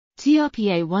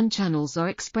TRPA1 channels are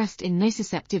expressed in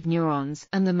nociceptive neurons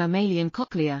and the mammalian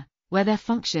cochlea, where their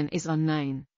function is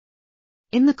unknown.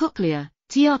 In the cochlea,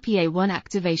 TRPA1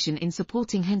 activation in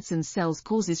supporting Hensens cells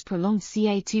causes prolonged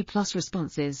Ca2+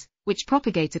 responses, which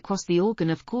propagate across the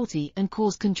organ of Corti and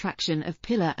cause contraction of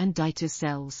pillar and Deiters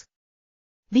cells.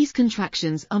 These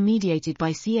contractions are mediated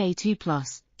by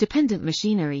Ca2+, dependent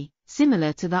machinery,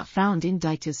 similar to that found in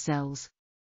Deiters cells.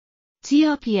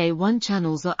 TRPA1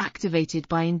 channels are activated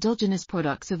by endogenous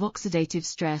products of oxidative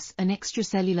stress and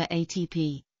extracellular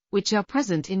ATP, which are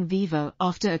present in vivo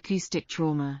after acoustic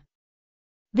trauma.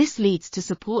 This leads to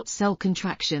support cell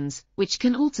contractions, which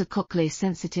can alter cochlear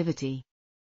sensitivity.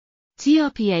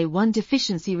 TRPA1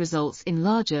 deficiency results in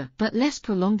larger but less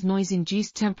prolonged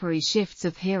noise-induced temporary shifts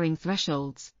of hearing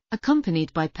thresholds,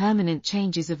 accompanied by permanent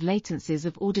changes of latencies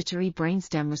of auditory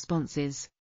brainstem responses.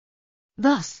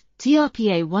 Thus,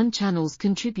 TRPA1 channels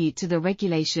contribute to the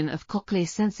regulation of cochlear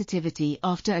sensitivity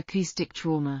after acoustic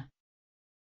trauma.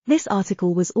 This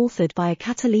article was authored by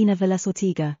Catalina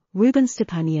Vélez-Ortega, Ruben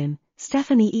Stepanyan,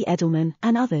 Stephanie Edelmann,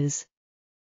 and others.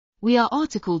 We are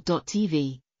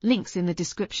RTCLTV, links in the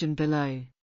description below.